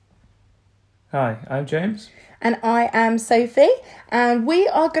Hi, I'm James. And I am Sophie, and we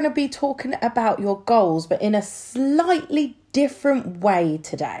are going to be talking about your goals, but in a slightly different way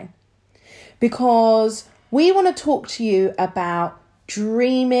today. Because we want to talk to you about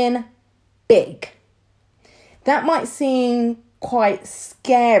dreaming big. That might seem quite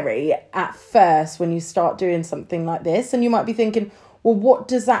scary at first when you start doing something like this, and you might be thinking, well, what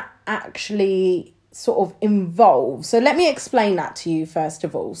does that actually sort of involve? So let me explain that to you first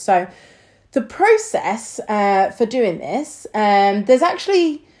of all. So the process for doing this, there's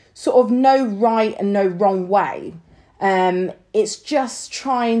actually sort of no right and no wrong way. It's just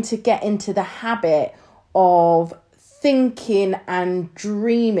trying to get into the habit of thinking and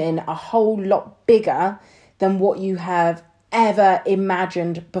dreaming a whole lot bigger than what you have ever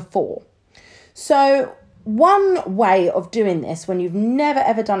imagined before. So one way of doing this when you've never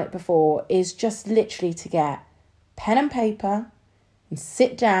ever done it before is just literally to get pen and paper and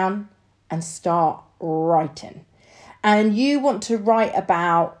sit down and start writing. And you want to write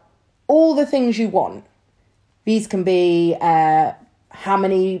about all the things you want. These can be how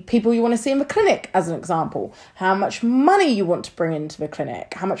many people you want to see in the clinic, as an example, how much money you want to bring into the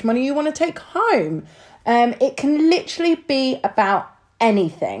clinic, how much money you want to take home. It can literally be about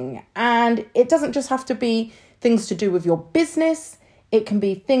anything. And it doesn't just have to be things to do with your business. It can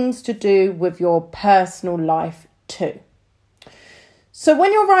be things to do with your personal life too. So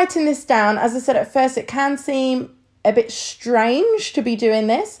when you're writing this down, as I said at first, it can seem a bit strange to be doing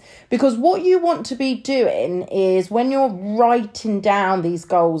this, because what you want to be doing is when you're writing down these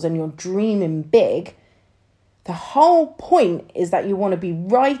goals and you're dreaming big, the whole point is that you want to be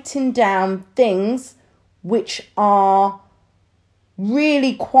writing down things which are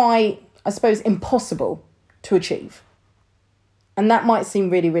really quite, I suppose, impossible to achieve. And that might seem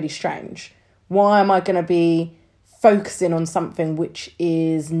really, really strange. Why am I going to be focusing on something which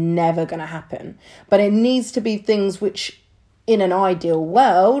is never going to happen? But it needs to be things which, in an ideal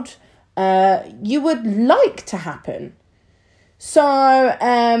world, you would like to happen. So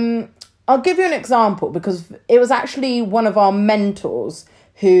I'll give you an example, because it was actually one of our mentors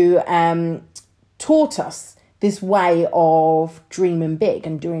who taught us this way of dreaming big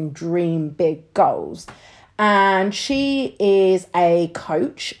and doing dream big goals. And she is a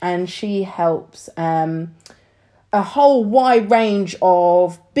coach, and she helps a whole wide range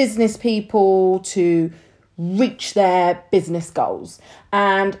of business people to reach their business goals.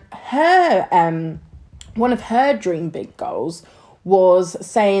 And her one of her dream big goals was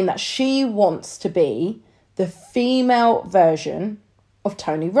saying that she wants to be the female version of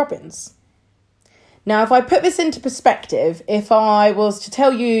Tony Robbins. Now, if I put this into perspective, if I was to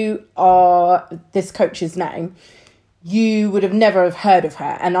tell you this coach's name, you would have never have heard of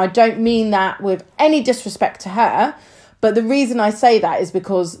her. And I don't mean that with any disrespect to her, but the reason I say that is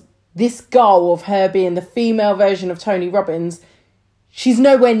because this goal of her being the female version of Tony Robbins, she's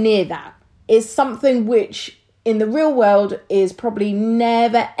nowhere near that. It's something which in the real world is probably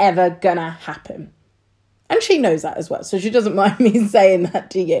never ever gonna happen. And she knows that as well, so she doesn't mind me saying that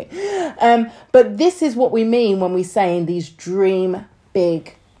to you. But this is what we mean when we say in these dream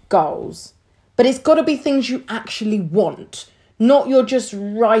big goals. But it's got to be things you actually want, not you're just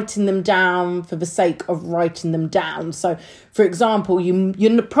writing them down for the sake of writing them down. So, for example,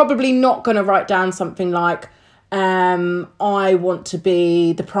 you're probably not going to write down something like, I want to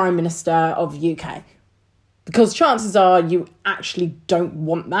be the Prime Minister of the UK. Because chances are you actually don't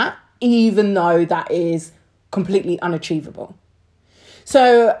want that, even though that is completely unachievable.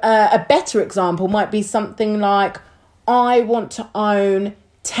 So a better example might be something like, I want to own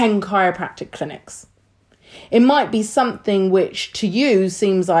 10 chiropractic clinics. It might be something which to you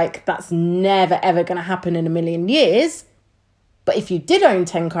seems like that's never ever going to happen in a million years. But if you did own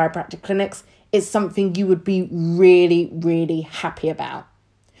 10 chiropractic clinics, it's something you would be really, really happy about.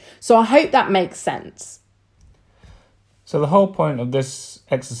 So I hope that makes sense. So the whole point of this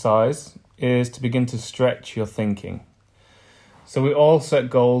exercise is to begin to stretch your thinking. So we all set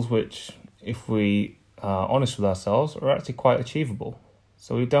goals which, if we are honest with ourselves, are actually quite achievable.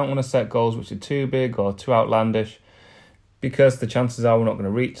 So we don't want to set goals which are too big or too outlandish, because the chances are we're not going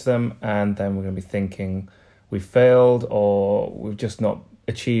to reach them, and then we're going to be thinking we've failed or we've just not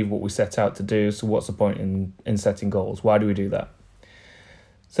achieved what we set out to do. So what's the point in setting goals? Why do we do that?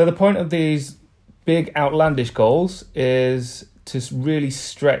 So the point of these big outlandish goals is to really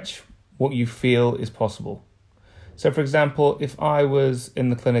stretch what you feel is possible. So for example, if I was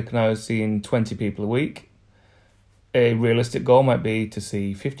in the clinic and I was seeing 20 people a week, a realistic goal might be to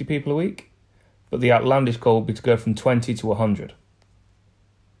see 50 people a week, but the outlandish goal would be to go from 20 to 100,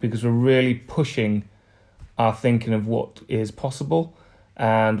 because we're really pushing our thinking of what is possible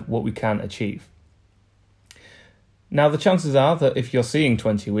and what we can achieve. Now, the chances are that if you're seeing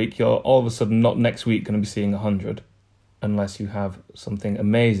 20 a week, you're all of a sudden not next week going to be seeing 100, unless you have something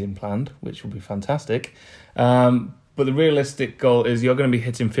amazing planned, which will be fantastic. But the realistic goal is you're going to be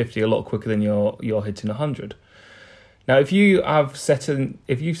hitting 50 a lot quicker than you're hitting 100. Now, if you've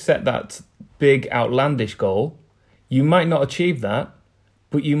set that big outlandish goal, you might not achieve that,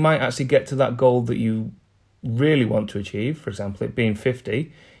 but you might actually get to that goal that you really want to achieve, for example, it being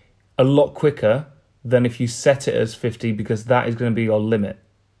 50, a lot quicker than if you set it as 50, because that is going to be your limit.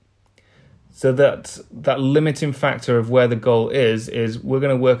 So that limiting factor of where the goal is we're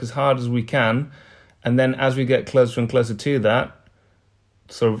going to work as hard as we can, and then as we get closer and closer to that,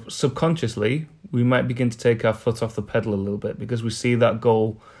 sort of subconsciously, we might begin to take our foot off the pedal a little bit, because we see that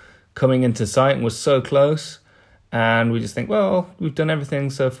goal coming into sight and we're so close, and we just think, well, we've done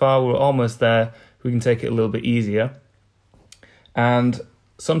everything so far, we're almost there, we can take it a little bit easier. And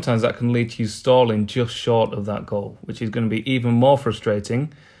sometimes that can lead to you stalling just short of that goal, which is going to be even more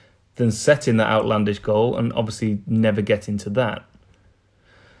frustrating than setting that outlandish goal and obviously never getting to that.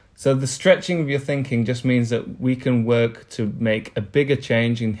 So the stretching of your thinking just means that we can work to make a bigger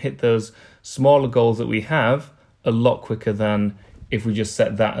change and hit those smaller goals that we have a lot quicker than if we just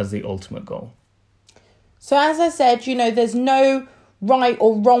set that as the ultimate goal. So as I said, there's no right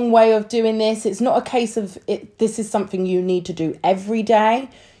or wrong way of doing this. It's not a case of this is something you need to do every day.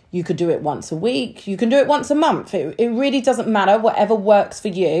 You could do it once a week. You can do it once a month. It really doesn't matter, whatever works for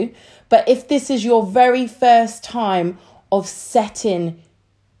you. But if this is your very first time of setting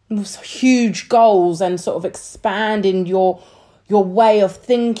huge goals and sort of expanding your way of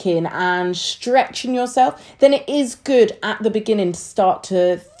thinking and stretching yourself, then it is good at the beginning to start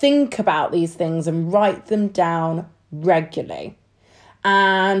to think about these things and write them down regularly.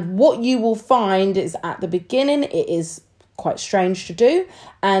 And what you will find is at the beginning, it is quite strange to do.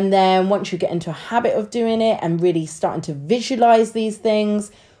 And then once you get into a habit of doing it and really starting to visualize these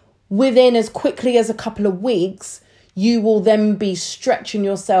things, within as quickly as a couple of weeks, you will then be stretching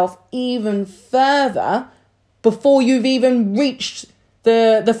yourself even further before you've even reached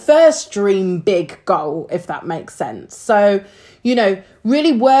the first dream big goal, if that makes sense. So,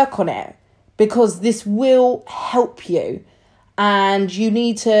 really work on it, because this will help you. And you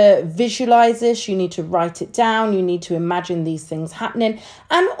need to visualize this, you need to write it down, you need to imagine these things happening.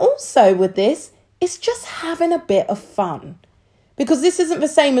 And also with this, it's just having a bit of fun. Because this isn't the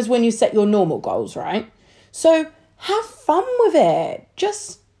same as when you set your normal goals, right? So have fun with it.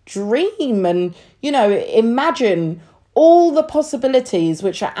 Just dream and, imagine all the possibilities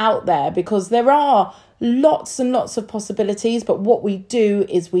which are out there, because there are lots and lots of possibilities. But what we do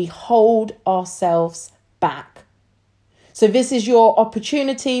is we hold ourselves back. So this is your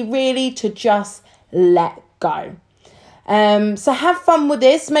opportunity really to just let go. So have fun with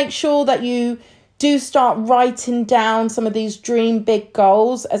this. Make sure that you do start writing down some of these dream big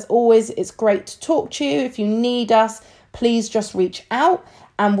goals. As always, it's great to talk to you. If you need us, please just reach out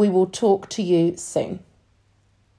and we will talk to you soon.